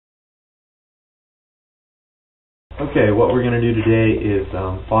Okay, what we're going to do today is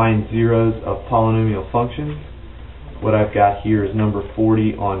find zeros of polynomial functions. What I've got here is number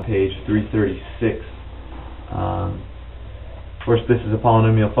 40 on page 336. Of course, this is a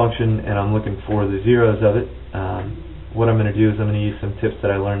polynomial function, and I'm looking for the zeros of it. What I'm going to do is I'm going to use some tips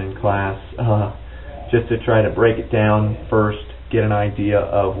that I learned in class just to try to break it down first, get an idea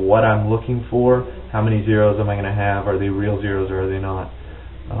of what I'm looking for, how many zeros am I going to have, are they real zeros or are they not.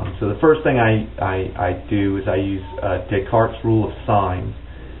 So the first thing I do is I use Descartes' rule of signs,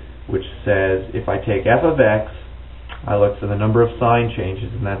 which says if I take f of x, I look for the number of sign changes,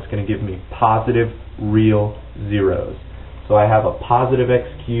 and that's going to give me positive real zeros. So I have a positive x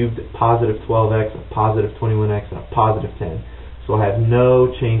cubed, positive 12x, a positive 21x, and a positive 10. So I have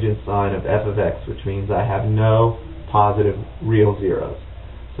no change in sign of f of x, which means I have no positive real zeros.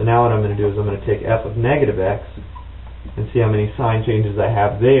 So now what I'm going to do is I'm going to take f of negative x and see how many sign changes I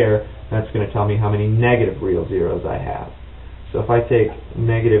have there. That's going to tell me how many negative real zeros I have. So if I take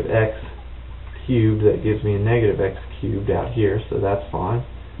negative x cubed, that gives me a negative x cubed out here, so that's fine.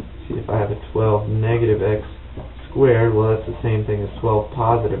 See, if I have a 12 negative x squared, well, that's the same thing as 12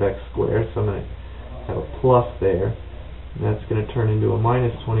 positive x squared, so I'm going to have a plus there, and that's going to turn into a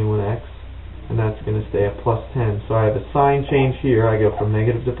minus 21x, and that's going to stay a plus 10. So I have a sign change here. I go from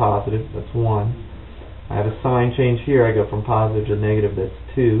negative to positive, that's 1. I have a sign change here. I go from positive to negative, that's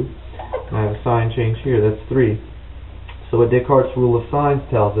 2. And I have a sign change here, that's 3. So what Descartes' rule of signs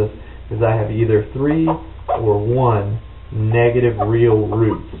tells us is I have either 3 or 1 negative real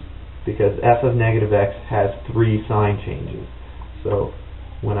roots, because f of negative x has 3 sign changes. So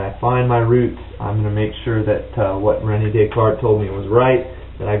when I find my roots, I'm going to make sure that what René Descartes told me was right,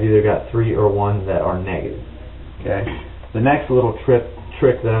 that I've either got 3 or 1 that are negative. Okay. The next little trick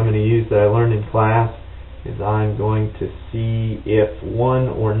that I'm going to use that I learned in class is I'm going to see if 1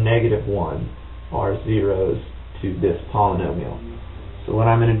 or negative 1 are zeros to this polynomial. So what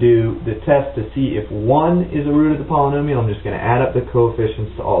I'm going to do, the test to see if 1 is a root of the polynomial, I'm just going to add up the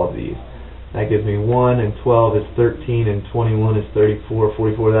coefficients to all of these. That gives me 1 and 12 is 13 and 21 is 34,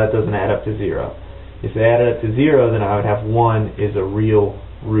 44, that doesn't add up to 0. If they added up to 0, then I would have 1 is a real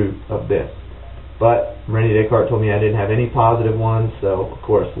root of this. But René Descartes told me I didn't have any positive ones, so of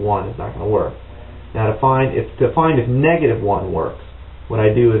course 1 is not going to work. Now to find if negative 1 works, what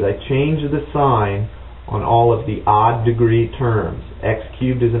I do is I change the sign on all of the odd degree terms. X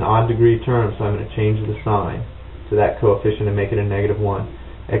cubed is an odd degree term, so I'm going to change the sign to that coefficient and make it a negative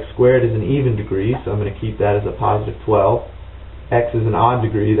 1. X squared is an even degree, so I'm going to keep that as a positive 12. X is an odd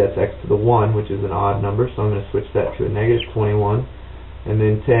degree, that's x to the 1, which is an odd number, so I'm going to switch that to a negative 21. And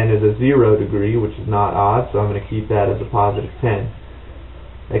then 10 is a 0 degree, which is not odd, so I'm going to keep that as a positive 10.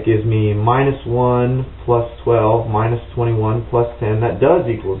 That gives me minus 1 plus 12 minus 21 plus 10. That does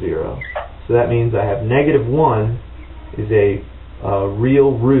equal 0. So that means I have negative 1 is a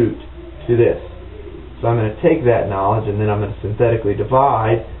real root to this. So I'm going to take that knowledge and then I'm going to synthetically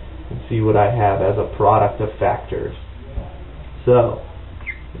divide and see what I have as a product of factors. So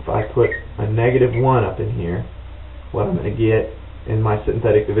if I put a negative 1 up in here, what I'm going to get in my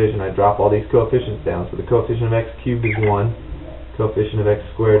synthetic division, I drop all these coefficients down. So the coefficient of x cubed is 1. Coefficient of x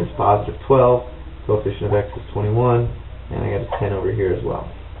squared is positive 12, coefficient of x is 21, and I got a 10 over here as well.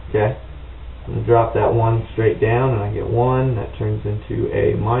 Okay? I'm going to drop that 1 straight down, and I get 1. That turns into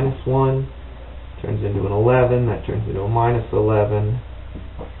a minus 1, turns into an 11, that turns into a minus 11,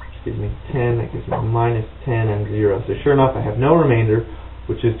 excuse me, 10, that gives me a minus 10 and 0. So sure enough, I have no remainder,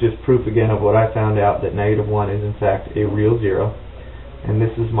 which is just proof again of what I found out, that negative 1 is in fact a real 0. And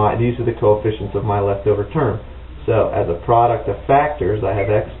these are the coefficients of my leftover term. So as a product of factors, I have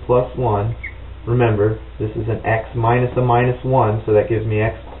x plus 1. Remember, this is an x minus a minus 1, so that gives me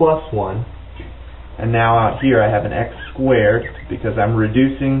x plus 1. And now out here I have an x squared, because I'm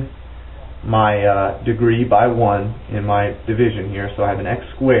reducing my degree by 1 in my division here. So I have an x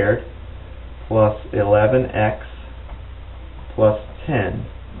squared plus 11x plus 10.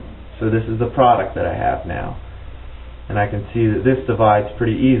 So this is the product that I have now. And I can see that this divides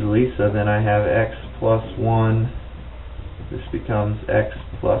pretty easily, so then I have x plus 1, this becomes x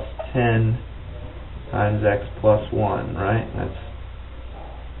plus 10 times x plus 1, right?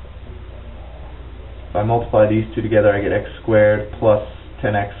 If I multiply these two together, I get x squared plus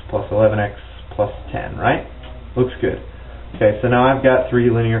 10x plus 11x plus 10, right? Looks good. Okay, so now I've got 3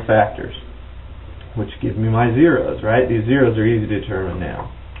 linear factors, which give me my zeros, right? These zeros are easy to determine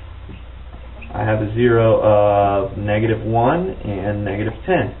now. I have a 0 of negative 1 and negative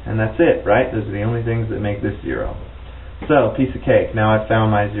 10, and that's it, right? Those are the only things that make this 0. So, piece of cake. Now I've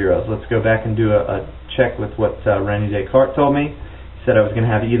found my zeros. Let's go back and do a check with what René Descartes told me. He said I was going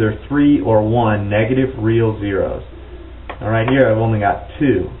to have either 3 or 1 negative real zeros. Now right here I've only got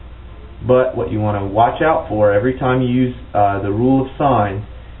 2. But what you want to watch out for every time you use the rule of sign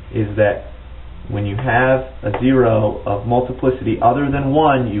is that when you have a zero of multiplicity other than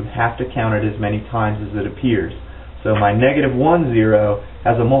 1, you have to count it as many times as it appears. So my -1 0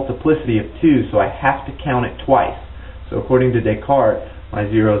 has a multiplicity of 2, so I have to count it twice. So according to Descartes, my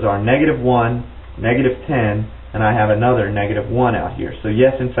zeros are -1, -10, and I have another -1 out here. So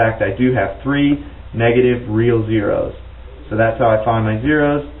yes, in fact, I do have 3 negative real zeros. So that's how I find my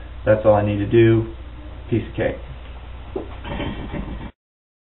zeros. That's all I need to do. Piece of cake.